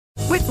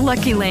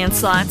Lucky Land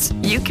Slots,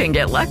 you can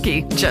get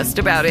lucky just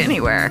about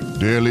anywhere.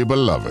 Dearly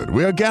beloved,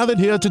 we are gathered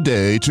here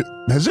today to...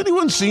 Has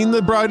anyone seen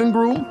the bride and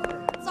groom?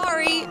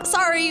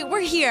 Sorry, we're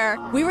here.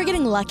 We were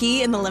getting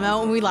lucky in the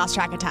limo and we lost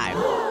track of time.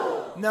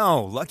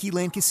 No, Lucky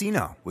Land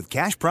Casino, with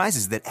cash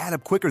prizes that add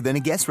up quicker than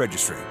a guest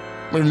registry.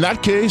 In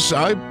that case,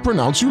 I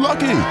pronounce you lucky.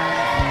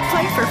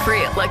 Play for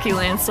free at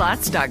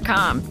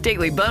LuckyLandSlots.com.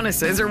 Daily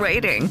bonuses are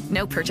waiting.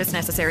 No purchase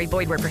necessary.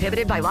 Void where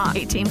prohibited by law.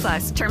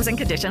 18+. Terms and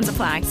conditions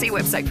apply. See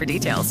website for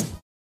details.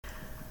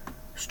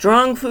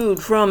 Strong food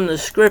from the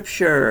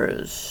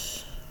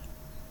scriptures.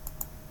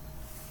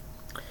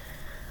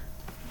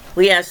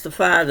 We ask the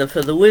Father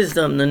for the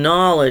wisdom, the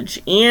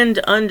knowledge, and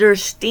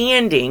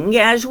understanding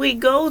as we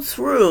go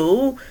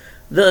through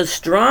the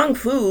strong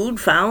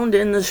food found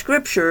in the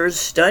scriptures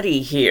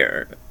study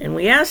here. And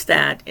we ask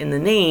that in the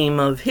name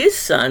of his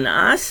Son,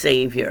 our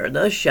Savior,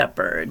 the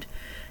Shepherd,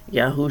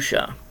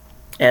 Yahusha,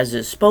 as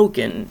is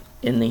spoken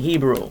in the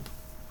Hebrew.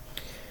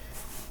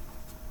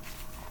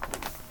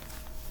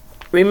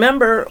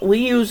 Remember, we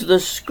use the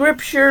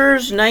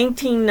Scriptures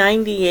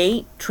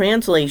 1998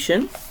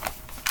 translation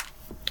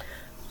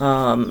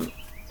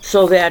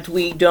so that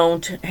we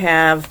don't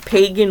have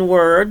pagan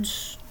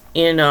words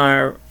in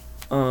our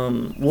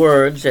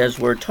words as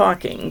we're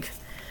talking,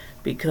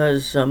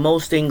 because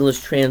most English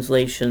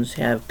translations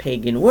have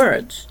pagan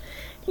words.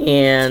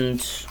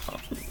 And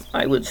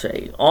I would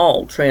say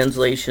all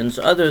translations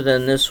other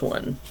than this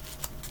one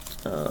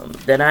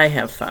that I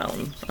have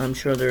found. I'm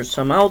sure there's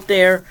some out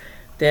there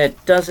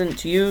that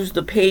doesn't use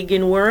the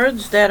pagan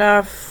words that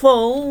are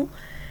full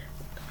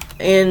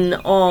in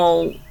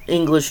all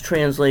English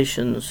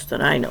translations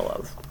that I know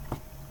of.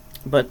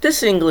 But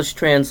this English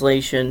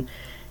translation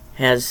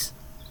has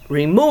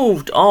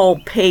removed all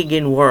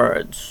pagan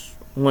words.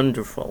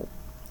 Wonderful.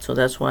 So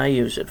that's why I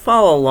use it.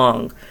 Follow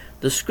along.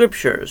 The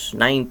Scriptures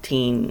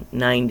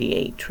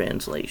 1998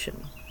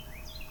 translation.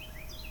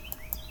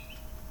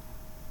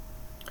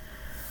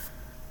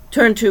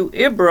 Turn to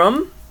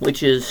Ibram,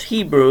 which is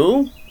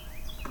Hebrews,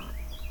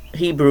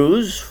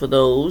 for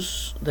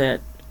those that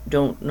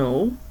don't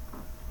know.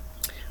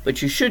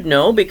 But you should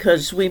know,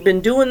 because we've been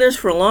doing this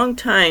for a long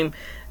time.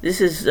 This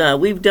is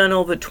we've done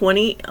over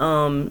 20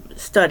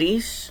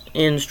 studies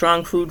in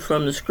strong food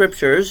from the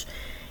scriptures,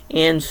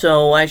 and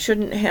so I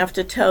shouldn't have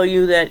to tell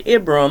you that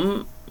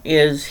Ibram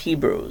is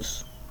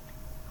Hebrews.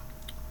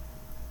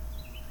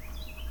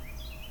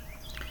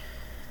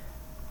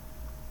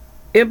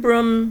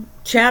 Ibram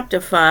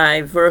chapter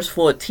 5 verse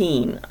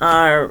 14,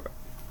 our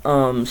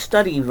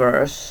study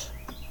verse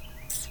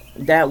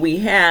that we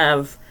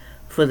have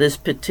for this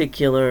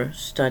particular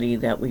study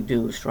that we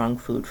do, strong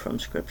food from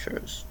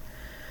scriptures.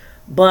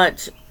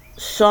 But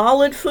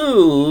solid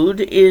food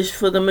is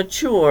for the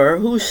mature,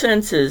 whose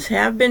senses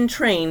have been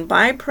trained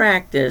by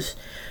practice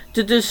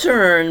to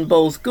discern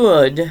both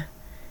good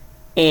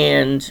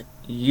and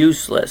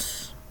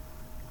useless.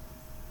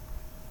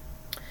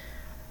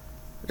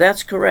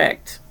 That's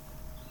correct.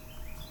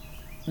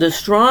 The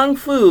strong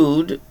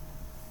food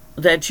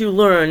that you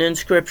learn in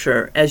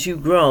Scripture as you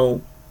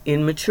grow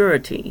in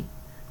maturity,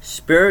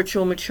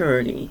 spiritual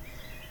maturity,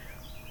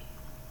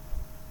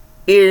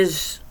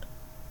 is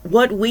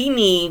what we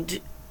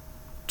need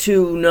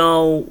to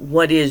know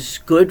what is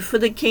good for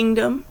the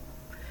kingdom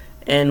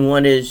and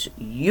what is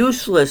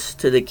useless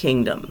to the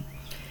kingdom.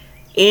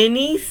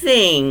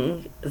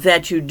 Anything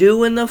that you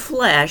do in the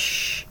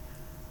flesh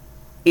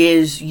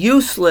is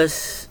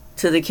useless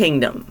to the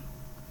kingdom.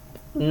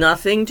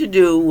 Nothing to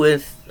do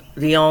with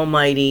the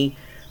Almighty,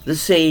 the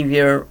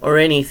Savior, or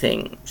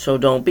anything. So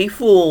don't be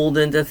fooled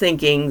into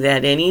thinking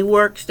that any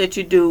works that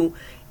you do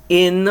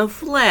in the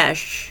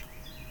flesh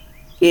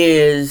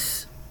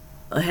has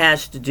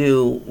to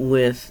do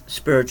with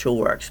spiritual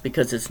works,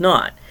 because it's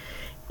not.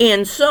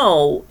 And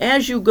so,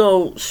 as you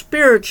go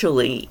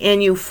spiritually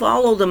and you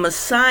follow the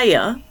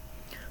Messiah,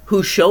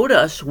 who showed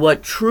us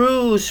what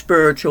true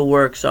spiritual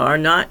works are,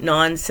 not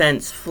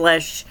nonsense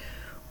flesh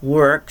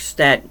works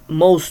that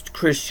most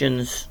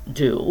Christians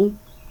do,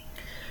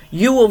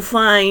 you will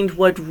find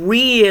what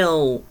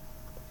real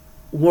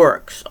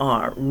works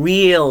are,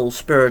 real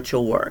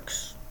spiritual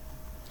works.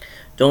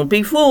 Don't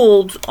be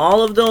fooled.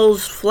 All of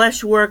those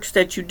flesh works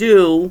that you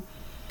do,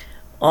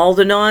 all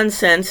the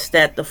nonsense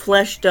that the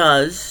flesh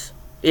does,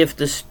 if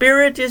the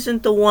Spirit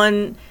isn't the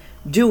one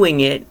doing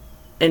it,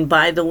 and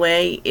by the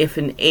way, if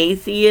an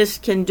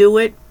atheist can do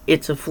it,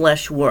 it's a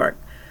flesh work.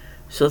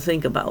 So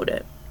think about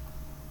it.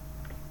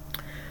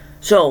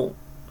 So,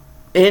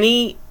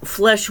 any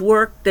flesh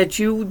work that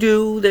you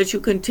do, that you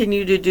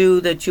continue to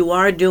do, that you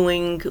are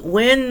doing,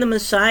 when the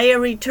Messiah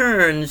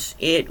returns,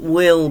 it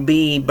will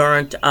be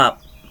burnt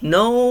up.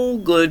 No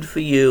good for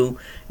you.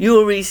 You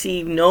will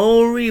receive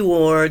no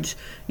rewards.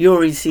 You will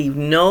receive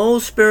no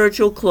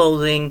spiritual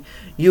clothing.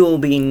 You will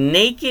be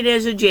naked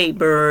as a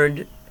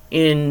jaybird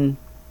in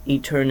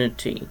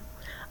eternity.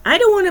 I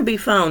don't want to be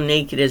found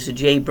naked as a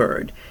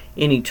jaybird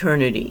in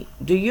eternity.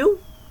 Do you?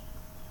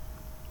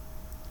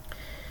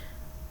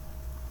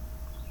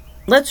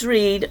 Let's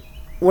read.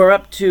 We're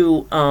up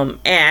to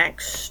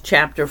Acts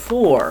chapter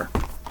 4.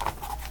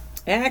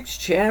 Acts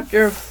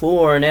chapter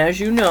 4. And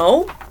as you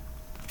know,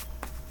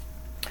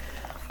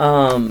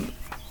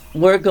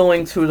 we're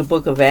going through the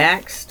book of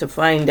Acts to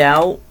find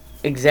out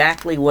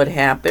exactly what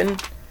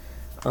happened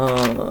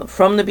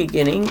from the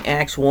beginning.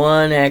 Acts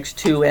 1, Acts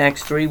 2,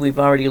 Acts 3, we've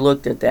already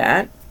looked at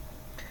that.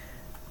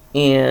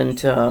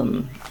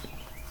 And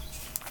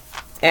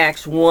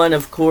Acts 1,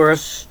 of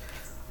course,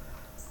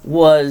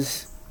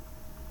 was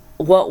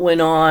what went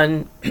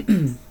on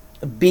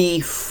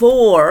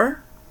before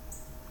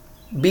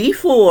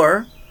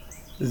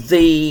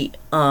the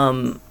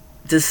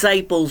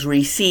disciples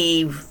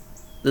receive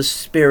the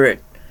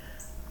Spirit.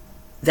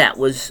 That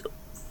was,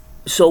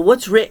 so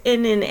what's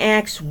written in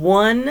Acts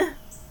 1,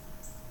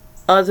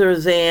 other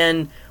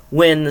than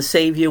when the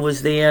Savior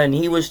was there and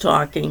he was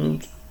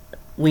talking,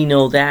 we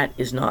know that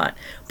is not.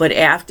 But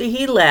after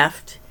he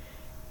left,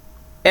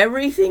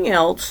 everything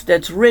else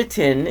that's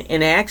written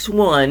in Acts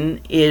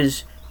 1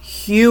 is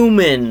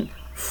human,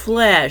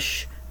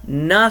 flesh,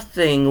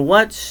 nothing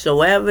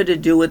whatsoever to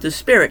do with the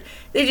Spirit.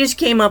 They just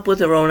came up with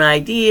their own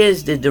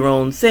ideas, did their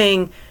own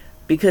thing,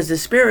 because the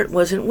Spirit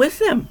wasn't with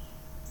them.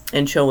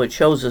 And so it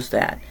shows us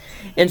that.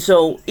 And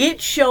so it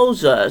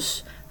shows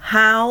us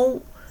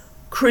how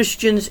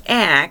Christians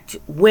act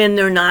when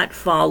they're not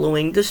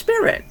following the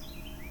Spirit.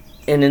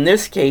 And in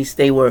this case,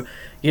 they were,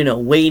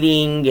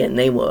 waiting, and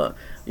they were,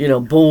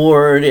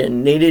 bored,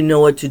 and they didn't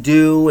know what to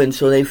do. And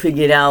so they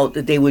figured out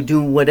that they would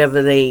do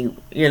whatever they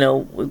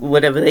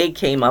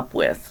came up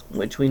with,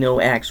 which we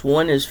know Acts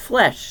 1 is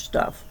flesh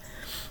stuff.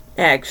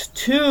 Acts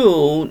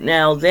 2,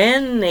 now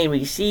then they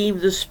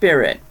received the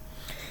Spirit.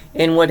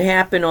 And what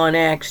happened on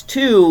Acts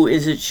 2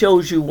 is it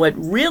shows you what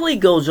really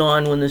goes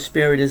on when the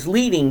Spirit is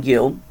leading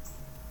you.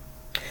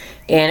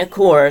 And of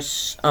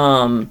course,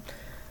 Kepha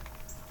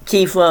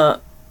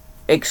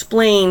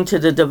explained to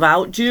the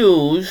devout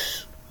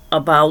Jews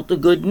about the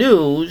good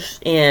news,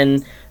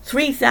 and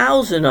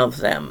 3,000 of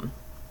them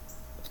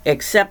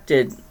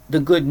accepted the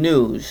good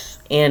news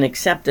and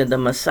accepted the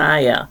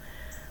Messiah,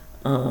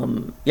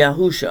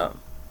 Yahusha,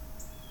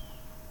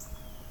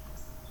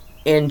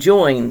 and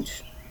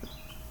joined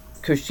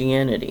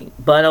Christianity.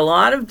 But a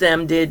lot of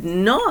them did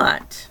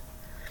not.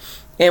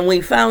 And we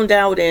found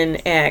out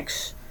in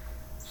Acts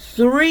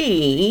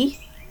 3,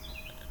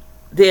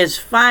 there's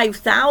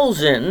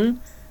 5,000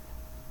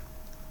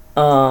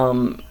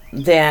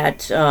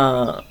 that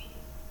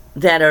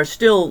are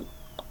still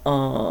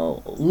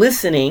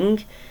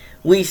listening.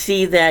 We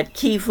see that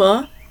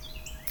Kepha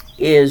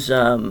is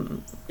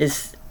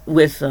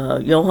with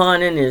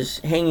Yohanan, is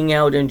hanging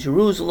out in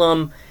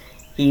Jerusalem.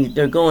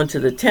 They're going to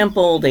the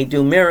temple, they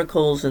do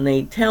miracles, and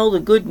they tell the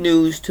good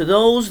news to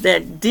those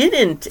that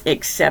didn't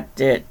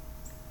accept it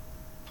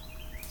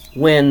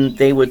when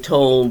they were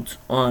told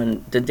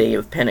on the day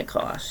of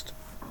Pentecost.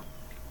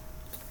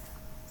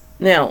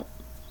 Now,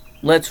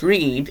 let's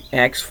read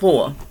Acts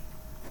 4.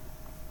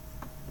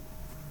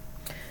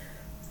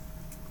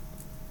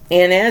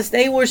 And as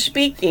they were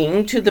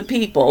speaking to the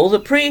people, the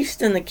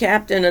priest and the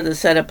captain of the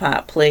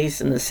set-apart place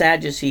and the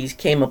Sadducees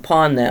came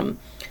upon them,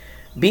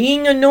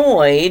 being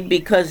annoyed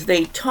because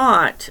they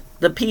taught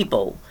the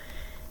people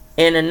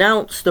and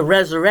announced the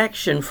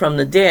resurrection from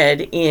the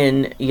dead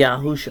in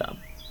Yahusha.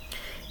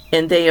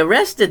 And they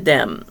arrested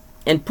them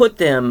and put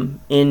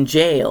them in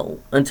jail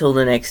until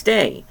the next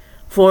day,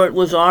 for it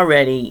was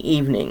already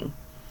evening.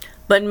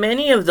 But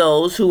many of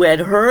those who had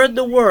heard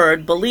the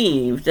word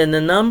believed, and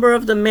the number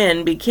of the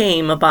men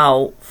became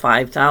about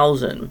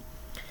 5,000.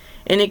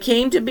 And it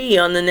came to be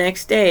on the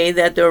next day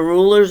that their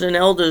rulers and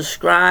elders,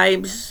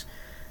 scribes,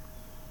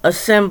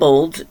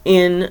 assembled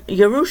in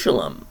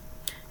Jerusalem,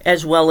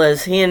 as well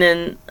as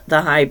Hanan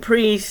the high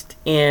priest,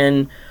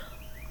 and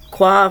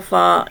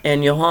Quapha,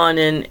 and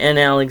Yohanan, and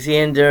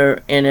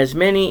Alexander, and as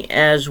many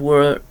as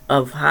were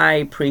of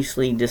high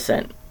priestly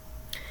descent.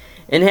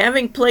 And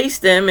having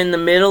placed them in the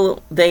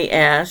middle, they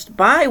asked,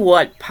 "By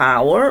what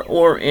power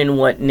or in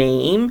what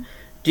name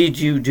did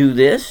you do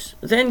this?"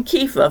 Then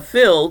Kepha,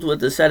 filled with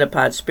the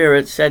set-apart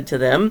spirit, said to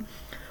them,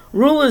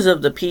 "Rulers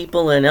of the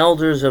people and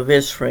elders of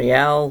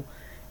Israel,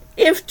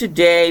 if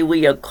today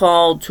we are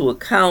called to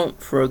account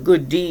for a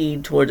good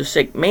deed toward a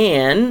sick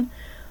man,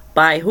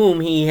 by whom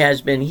he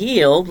has been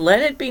healed, let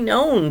it be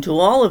known to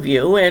all of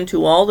you and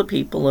to all the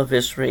people of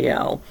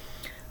Israel,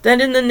 that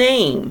in the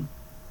name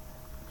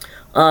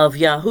of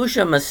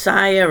Yahusha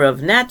Messiah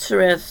of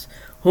Nazareth,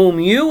 whom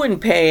you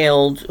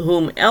impaled,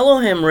 whom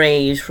Elohim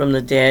raised from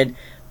the dead,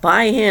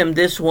 by him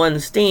this one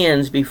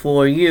stands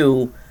before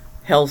you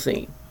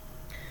healthy.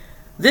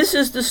 This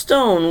is the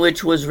stone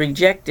which was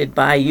rejected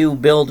by you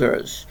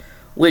builders,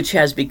 which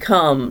has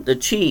become the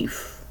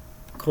chief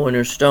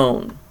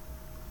cornerstone.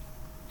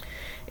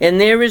 And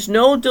there is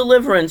no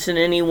deliverance in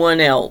anyone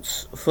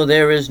else, for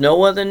there is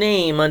no other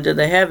name under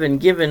the heaven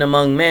given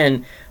among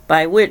men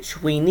by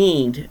which we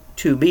need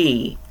to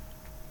be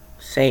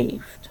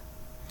saved."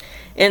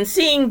 And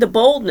seeing the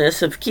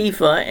boldness of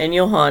Kepha and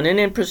Yohanan,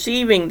 and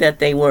perceiving that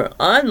they were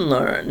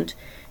unlearned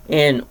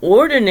and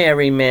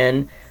ordinary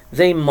men,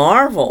 they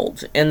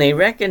marveled, and they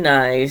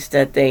recognized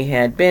that they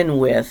had been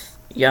with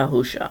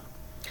Yahusha.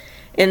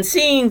 And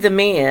seeing the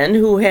man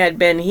who had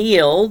been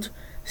healed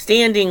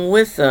standing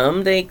with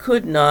them, they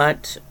could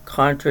not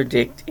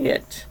contradict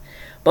it.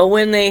 But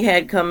when they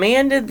had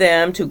commanded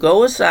them to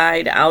go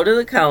aside out of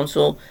the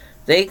council,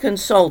 they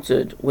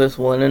consulted with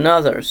one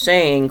another,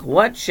 saying,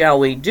 "What shall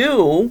we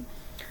do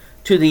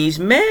to these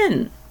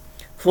men?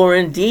 For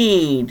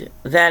indeed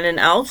that an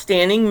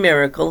outstanding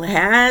miracle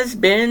has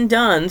been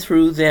done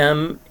through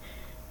them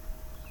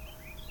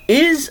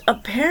is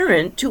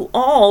apparent to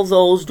all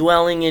those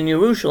dwelling in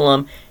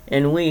Jerusalem,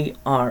 and we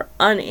are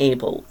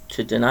unable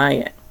to deny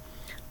it.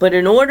 But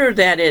in order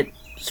that it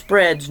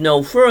spreads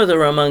no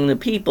further among the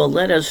people,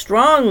 let us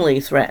strongly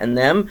threaten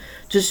them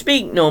to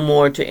speak no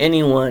more to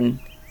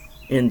anyone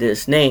in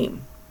this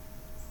name."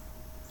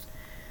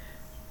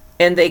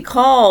 And they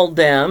called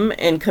them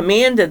and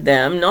commanded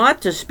them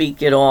not to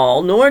speak at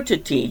all, nor to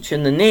teach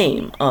in the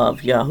name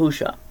of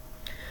Yahusha.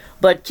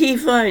 But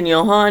Kepha and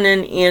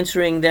Johanan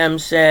answering them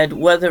said,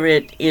 "Whether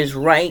it is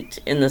right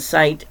in the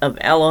sight of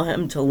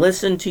Elohim to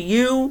listen to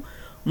you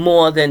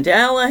more than to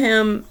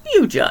Elohim,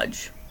 you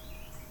judge.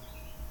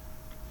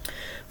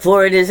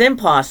 For it is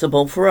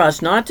impossible for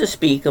us not to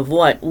speak of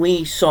what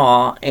we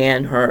saw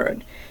and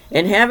heard."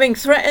 And having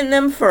threatened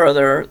them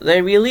further,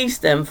 they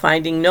released them,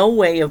 finding no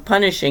way of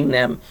punishing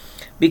them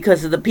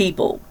because of the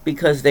people,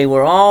 because they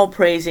were all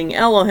praising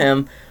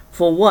Elohim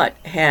for what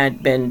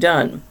had been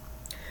done.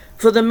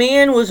 For the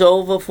man was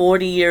over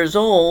 40 years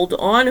old,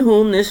 on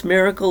whom this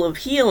miracle of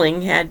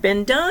healing had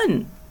been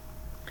done.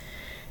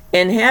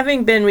 And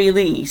having been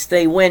released,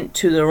 they went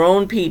to their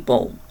own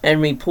people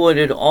and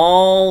reported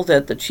all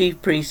that the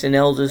chief priests and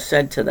elders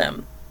said to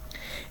them.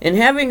 And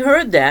having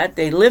heard that,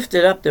 they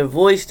lifted up their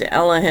voice to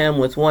Elohim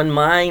with one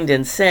mind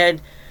and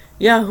said,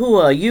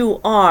 "Yahuwah, you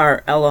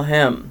are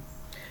Elohim.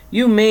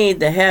 You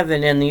made the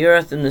heaven and the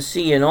earth and the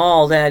sea and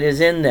all that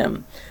is in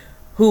them,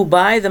 who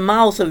by the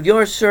mouth of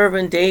your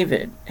servant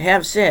David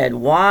have said,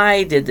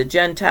 why did the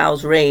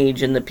Gentiles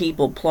rage and the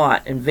people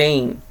plot in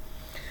vain?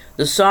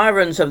 The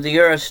sovereigns of the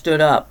earth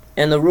stood up,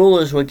 and the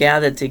rulers were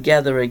gathered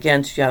together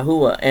against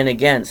Yahuwah and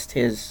against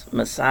his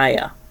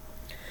Messiah.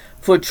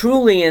 For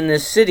truly in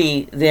this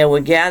city there were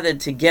gathered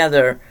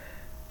together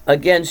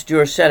against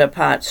your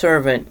set-apart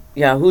servant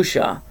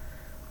Yahusha,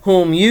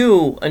 whom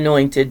you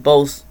anointed,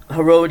 both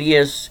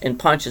Herodias and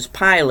Pontius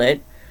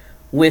Pilate,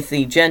 with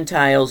the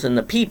Gentiles and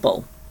the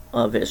people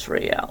of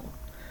Israel,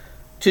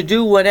 to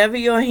do whatever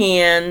your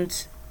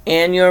hand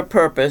and your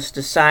purpose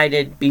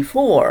decided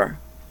before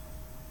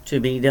to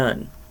be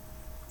done.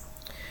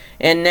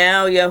 And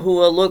now,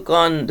 Yahuwah, look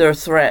on their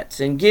threats,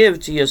 and give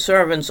to your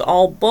servants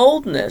all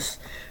boldness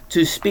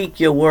to speak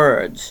your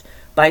words,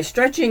 by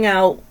stretching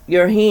out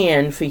your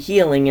hand for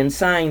healing and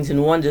signs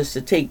and wonders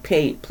to take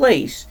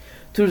place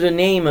through the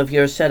name of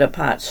your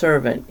set-apart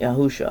servant,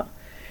 Yahusha."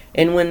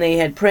 And when they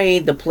had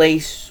prayed, the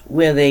place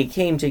where they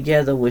came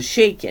together was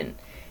shaken,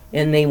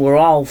 and they were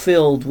all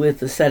filled with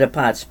the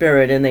set-apart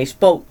spirit, and they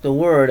spoke the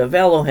word of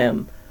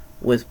Elohim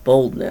with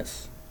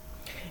boldness.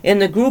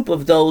 And the group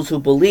of those who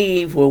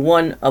believed were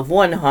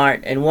one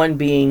heart and one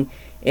being,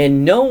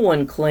 and no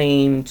one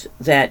claimed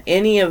that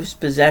any of his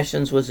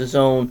possessions was his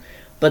own,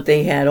 but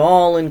they had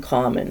all in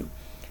common.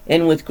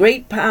 And with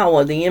great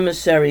power the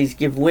emissaries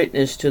give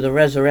witness to the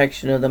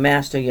resurrection of the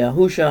Master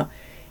Yahusha,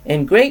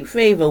 and great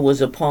favor was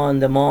upon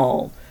them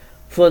all.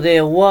 For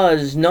there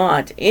was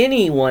not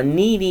anyone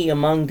needy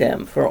among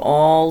them, for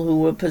all who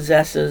were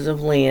possessors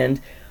of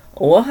land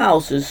or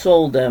houses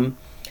sold them,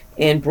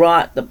 and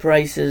brought the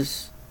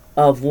prices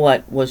of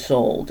what was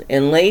sold,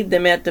 and laid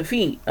them at the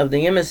feet of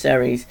the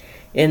emissaries,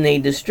 and they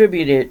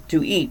distributed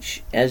to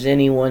each as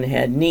anyone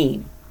had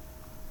need.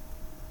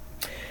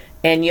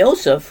 And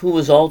Joseph, who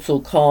was also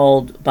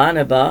called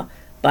Barnabas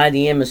by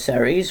the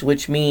emissaries,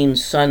 which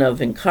means son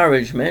of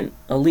encouragement,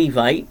 a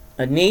Levite,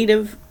 a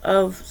native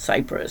of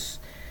Cyprus,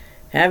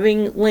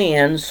 having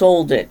land,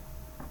 sold it,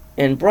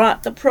 and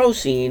brought the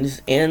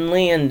proceeds and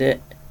laid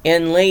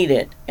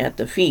it at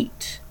the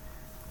feet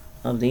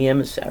of the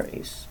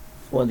emissaries,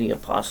 or the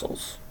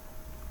apostles.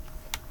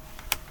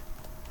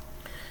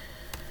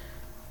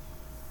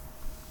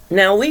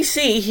 Now we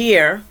see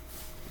here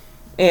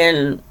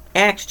in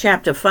Acts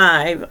chapter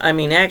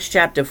 4,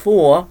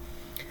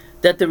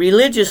 that the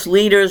religious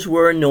leaders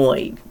were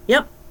annoyed.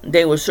 Yep,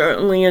 they were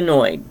certainly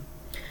annoyed.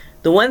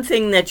 The one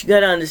thing that you got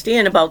to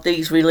understand about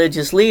these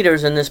religious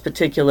leaders in this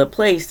particular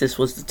place, this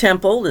was the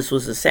temple, this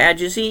was the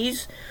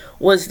Sadducees,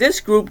 was this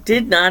group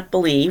did not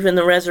believe in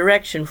the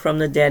resurrection from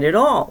the dead at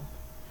all.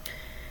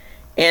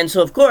 And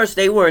so, of course,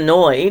 they were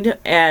annoyed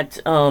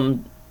at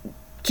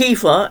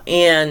Kepha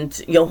and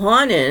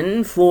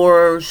Johanan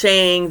for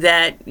saying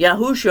that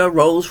Yahusha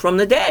rose from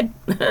the dead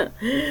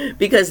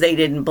because they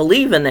didn't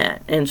believe in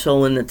that. And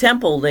so in the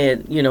temple,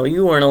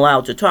 you weren't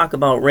allowed to talk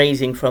about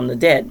raising from the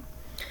dead.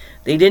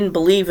 They didn't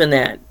believe in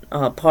that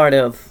part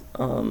of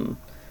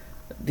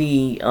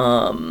the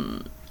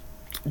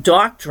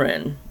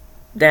doctrine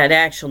that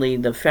actually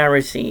the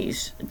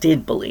Pharisees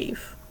did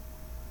believe.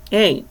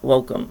 Hey,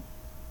 welcome.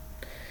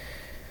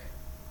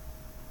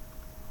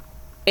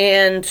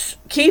 And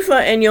Kepha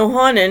and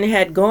Yohanan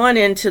had gone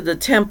into the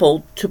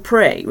temple to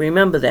pray.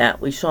 Remember that.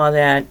 We saw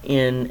that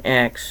in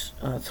Acts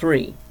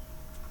 3.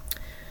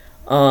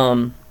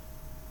 And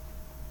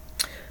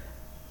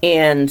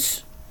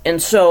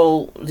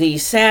so the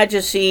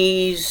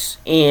Sadducees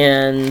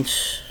and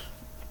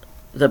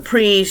the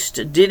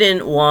priest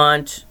didn't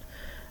want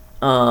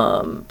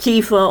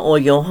Kepha or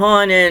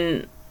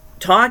Yohanan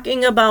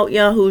talking about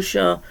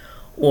Yahusha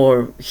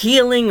or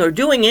healing or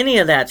doing any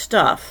of that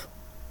stuff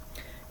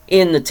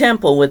in the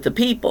temple with the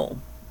people.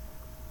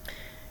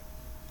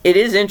 It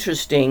is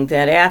interesting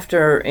that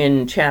after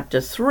in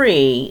chapter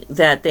 3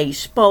 that they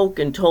spoke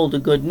and told the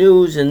good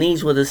news, and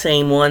these were the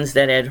same ones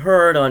that had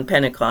heard on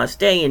Pentecost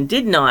Day and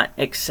did not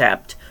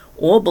accept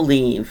or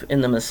believe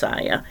in the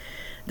Messiah,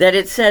 that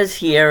it says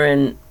here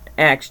in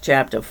Acts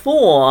chapter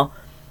 4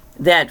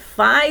 that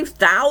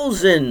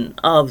 5,000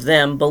 of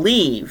them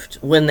believed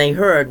when they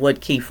heard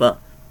what Kepha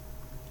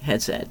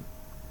had said.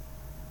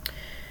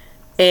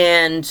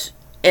 And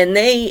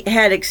they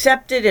had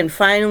accepted and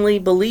finally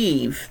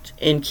believed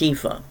in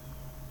Kepha.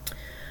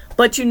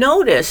 But you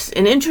notice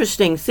an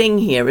interesting thing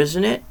here,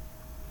 isn't it?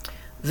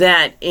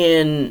 That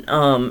in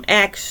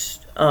Acts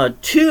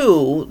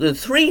 2, the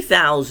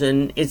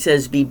 3,000, it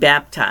says be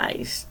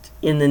baptized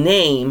in the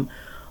name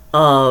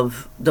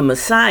of the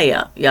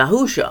Messiah,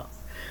 Yahusha.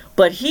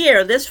 But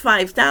here, this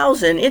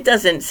 5,000, it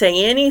doesn't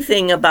say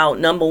anything about,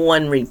 number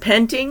one,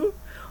 repenting,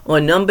 or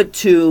number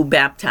two,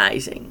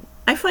 baptizing.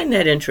 I find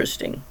that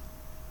interesting.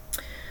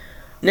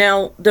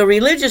 Now, the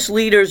religious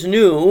leaders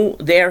knew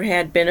there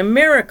had been a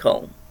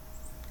miracle,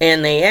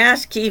 and they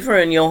asked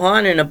Kepha and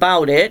Yohanan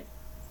about it,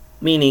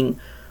 meaning,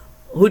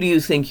 who do you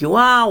think you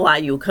are? Why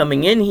are you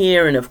coming in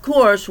here? And of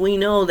course, we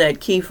know that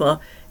Kepha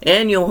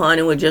and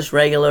Yohanan were just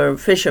regular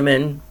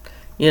fishermen,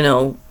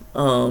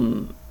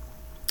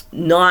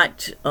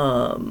 not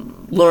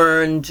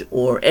learned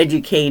or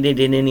educated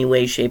in any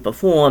way, shape, or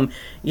form,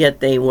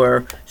 yet they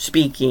were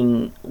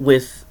speaking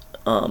with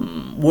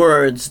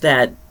words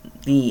that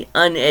the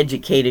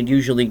uneducated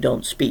usually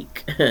don't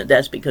speak.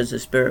 That's because the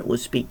Spirit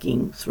was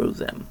speaking through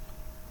them.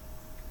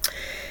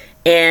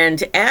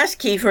 And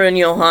asked Kepha and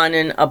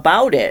Yohanan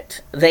about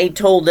it. They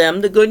told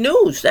them the good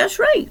news. That's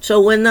right. So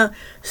when the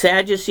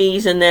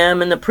Sadducees and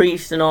them and the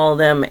priests and all of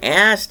them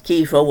asked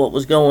Kepha what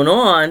was going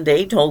on,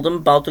 they told them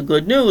about the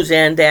good news,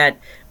 and that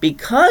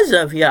because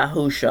of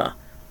Yahusha,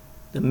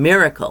 the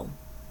miracle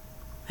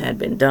had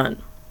been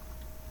done.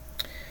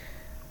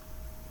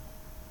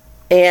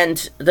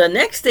 And the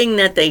next thing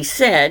that they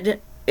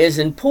said is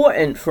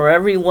important for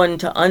everyone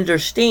to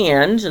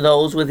understand,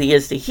 those with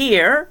ears to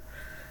hear.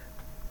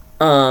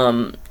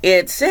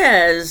 It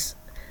says,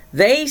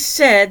 they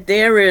said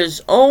there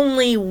is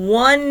only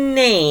one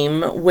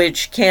name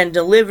which can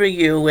deliver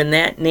you, and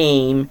that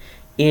name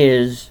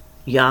is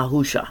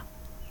Yahusha.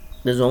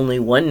 There's only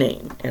one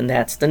name, and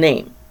that's the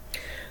name.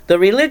 The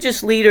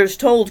religious leaders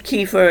told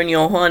Kepha and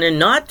Yohanan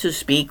not to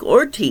speak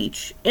or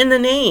teach in the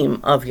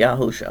name of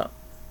Yahusha.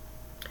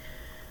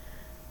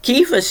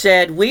 Kepha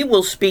said, we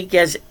will speak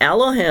as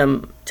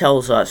Elohim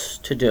tells us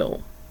to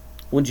do.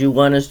 Would you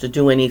want us to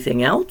do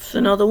anything else,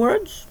 in other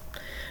words?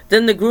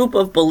 Then the group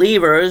of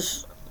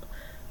believers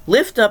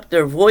lift up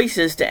their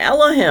voices to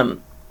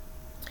Elohim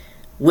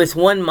with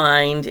one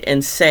mind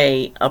and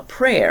say a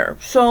prayer.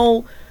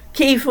 So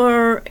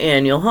Kepha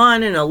and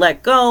Yohanan are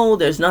let go.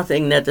 There's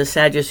nothing that the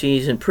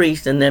Sadducees and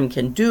priests and them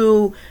can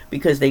do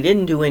because they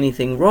didn't do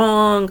anything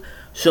wrong.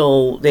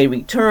 So they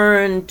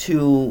return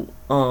to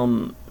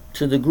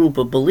the group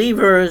of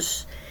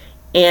believers,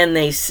 and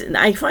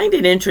I find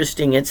it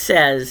interesting. It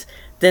says,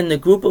 then the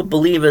group of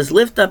believers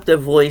lift up their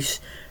voice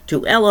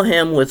to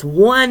Elohim with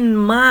one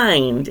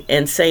mind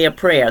and say a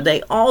prayer.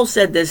 They all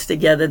said this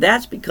together.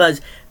 That's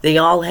because they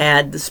all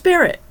had the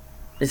Spirit.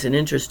 It's an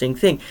interesting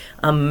thing.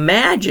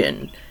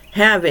 Imagine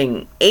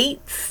having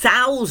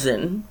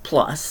 8,000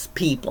 plus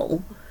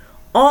people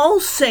all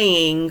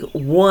saying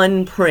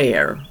one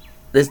prayer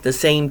at the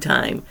same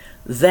time.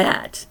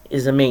 That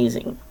is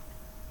amazing.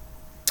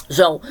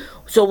 So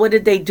what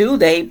did they do?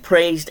 They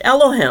praised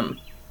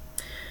Elohim.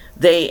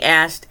 They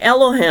asked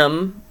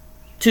Elohim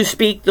to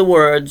speak the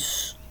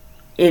words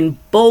in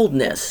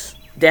boldness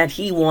that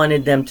he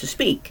wanted them to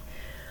speak.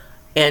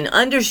 And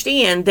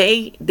understand,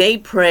 they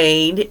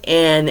prayed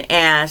and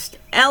asked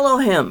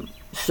Elohim.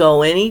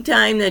 So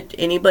anytime that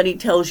anybody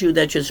tells you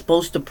that you're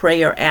supposed to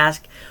pray or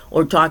ask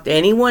or talk to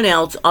anyone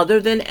else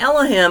other than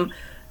Elohim,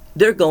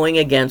 they're going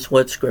against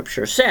what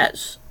Scripture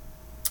says.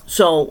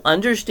 So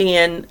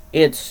understand,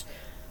 it's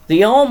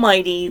the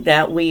Almighty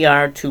that we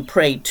are to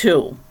pray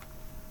to,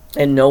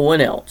 and no one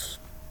else.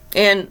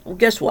 And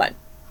guess what?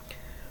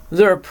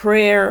 Their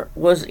prayer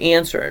was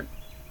answered.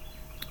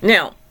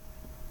 Now,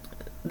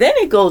 then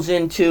it goes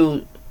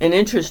into an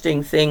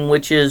interesting thing,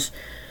 which is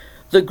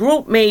the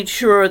group made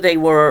sure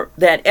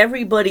that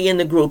everybody in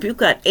the group, you've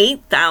got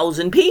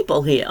 8,000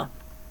 people here.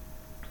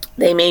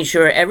 They made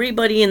sure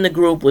everybody in the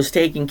group was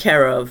taken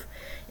care of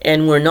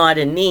and were not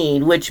in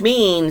need, which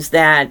means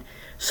that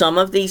some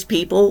of these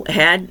people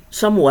had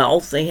some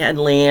wealth, they had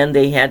land,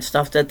 they had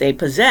stuff that they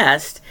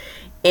possessed,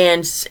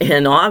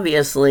 And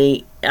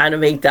obviously, out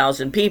of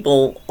 8,000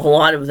 people, a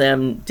lot of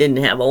them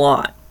didn't have a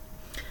lot.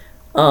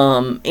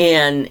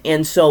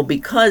 And so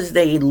because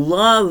they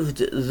loved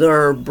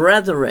their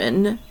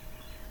brethren,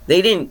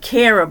 they didn't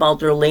care about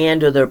their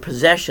land or their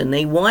possession.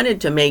 They wanted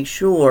to make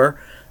sure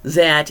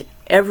that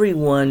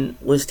everyone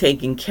was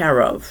taken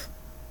care of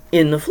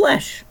in the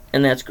flesh.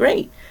 And that's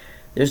great.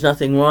 There's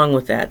nothing wrong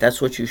with that.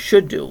 That's what you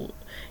should do.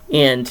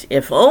 And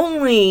if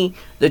only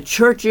the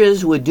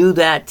churches would do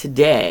that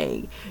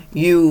today,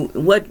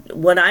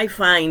 what I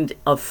find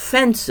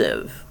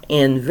offensive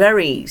and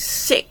very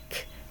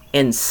sick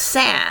and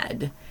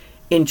sad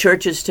in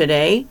churches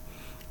today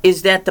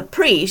is that the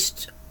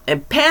priests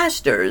and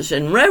pastors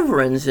and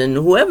reverends and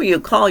whoever you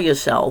call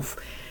yourself,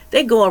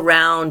 they go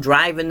around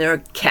driving their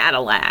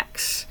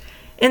Cadillacs.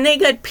 And they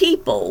got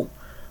people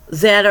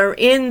that are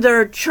in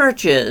their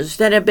churches,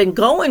 that have been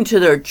going to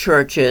their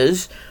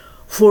churches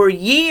for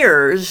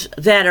years,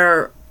 that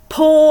are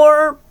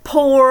poor.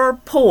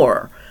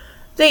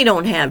 They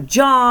don't have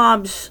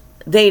jobs.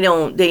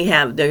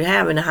 They're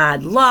having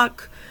hard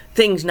luck.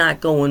 Things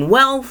not going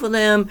well for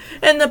them.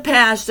 And the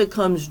pastor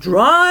comes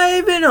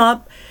driving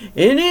up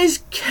in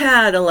his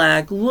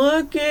Cadillac.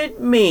 Look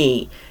at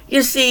me.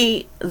 You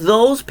see,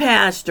 those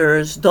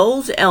pastors,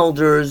 those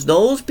elders,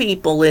 those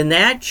people in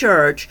that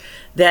church,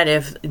 that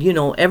if,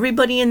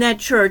 everybody in that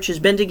church has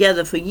been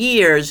together for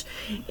years,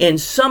 and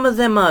some of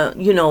them are,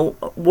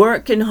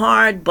 working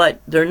hard,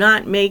 but they're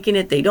not making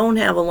it, they don't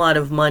have a lot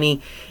of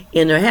money,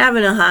 and they're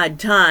having a hard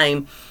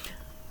time,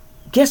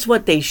 guess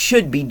what they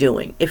should be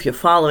doing? If you're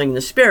following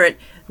the Spirit,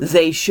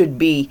 they should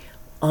be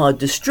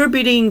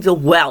distributing the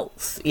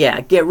wealth.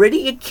 Yeah, get rid of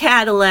your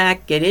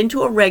Cadillac, get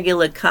into a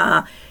regular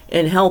car,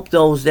 and help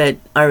those that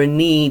are in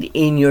need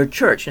in your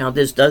church. Now,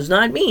 this does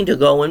not mean to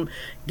go and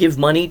give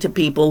money to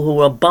people who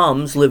are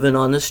bums living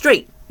on the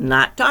street.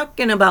 Not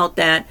talking about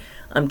that.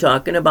 I'm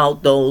talking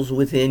about those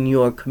within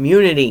your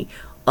community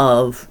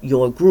of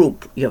your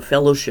group, your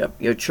fellowship,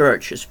 your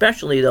church,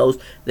 especially those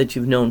that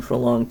you've known for a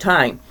long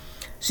time.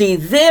 See,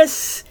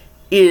 this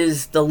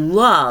is the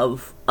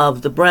love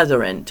of the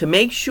brethren, to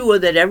make sure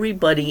that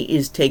everybody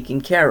is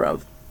taken care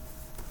of.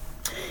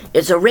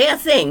 It's a rare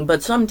thing,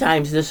 but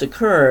sometimes this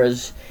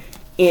occurs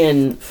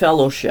in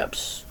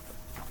fellowships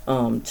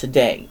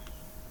today.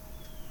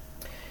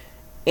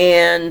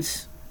 And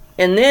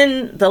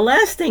then the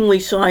last thing we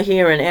saw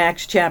here in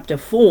Acts chapter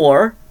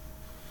 4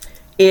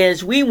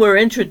 is we were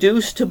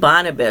introduced to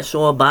Barnabas,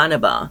 or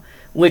Barnabas,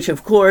 which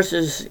of course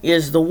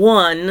is the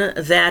one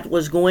that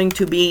was going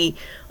to be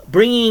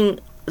bringing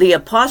the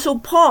Apostle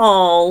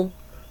Paul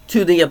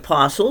to the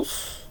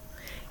apostles,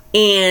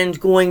 and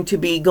going to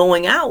be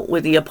going out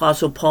with the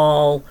Apostle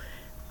Paul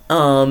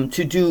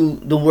to do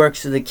the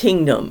works of the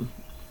kingdom.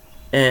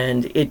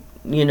 And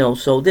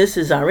so this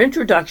is our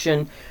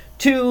introduction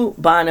to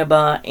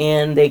Barnabas,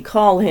 and they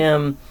call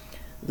him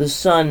the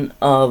son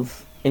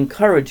of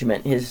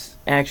encouragement. His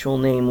actual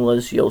name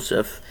was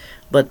Joseph,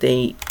 but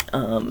they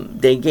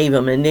gave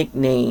him a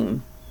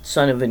nickname,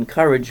 son of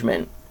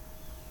encouragement.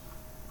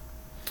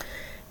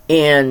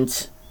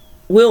 And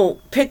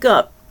we'll pick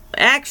up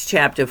Acts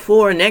chapter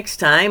 4 next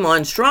time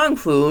on Strong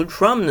Food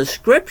from the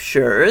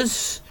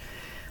Scriptures,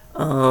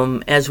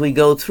 as we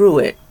go through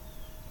it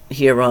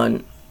here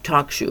on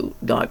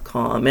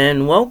TalkShoe.com.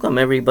 And welcome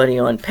everybody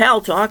on Pal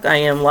Talk. I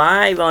am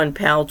live on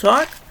Pal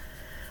Talk.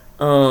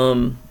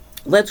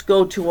 Let's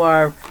go to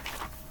our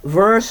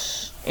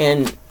verse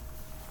and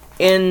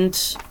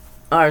end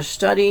our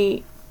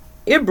study.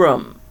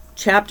 Ibram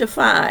chapter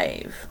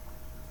 5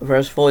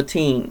 verse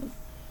 14.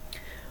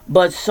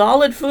 But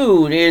solid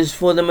food is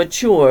for the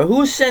mature,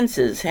 whose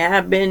senses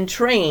have been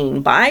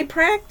trained by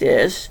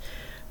practice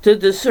to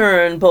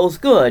discern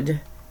both good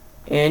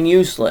and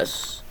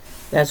useless.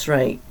 That's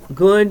right,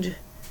 good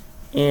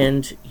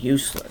and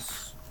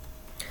useless.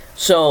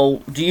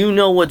 So, do you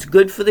know what's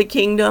good for the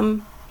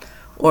kingdom?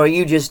 Or are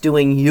you just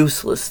doing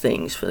useless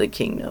things for the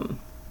kingdom?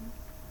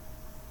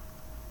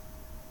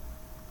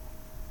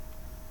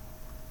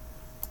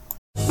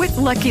 With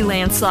Lucky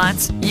Land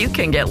Slots, you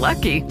can get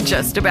lucky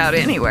just about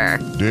anywhere.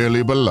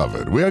 Dearly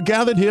beloved, we are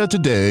gathered here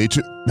today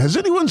to... Has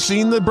anyone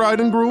seen the bride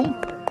and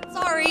groom?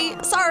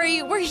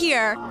 Sorry, we're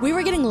here. We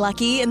were getting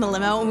lucky in the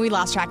limo and we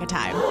lost track of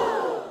time.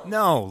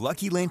 No,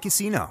 Lucky Land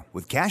Casino,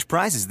 with cash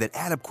prizes that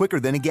add up quicker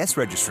than a guest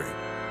registry.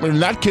 In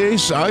that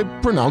case, I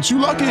pronounce you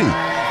lucky.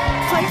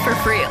 Play for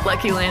free at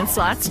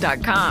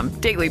LuckyLandSlots.com.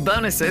 Daily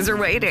bonuses are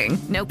waiting.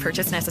 No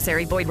purchase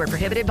necessary. Void where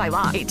prohibited by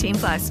law.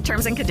 18+.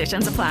 Terms and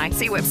conditions apply.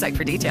 See website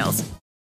for details.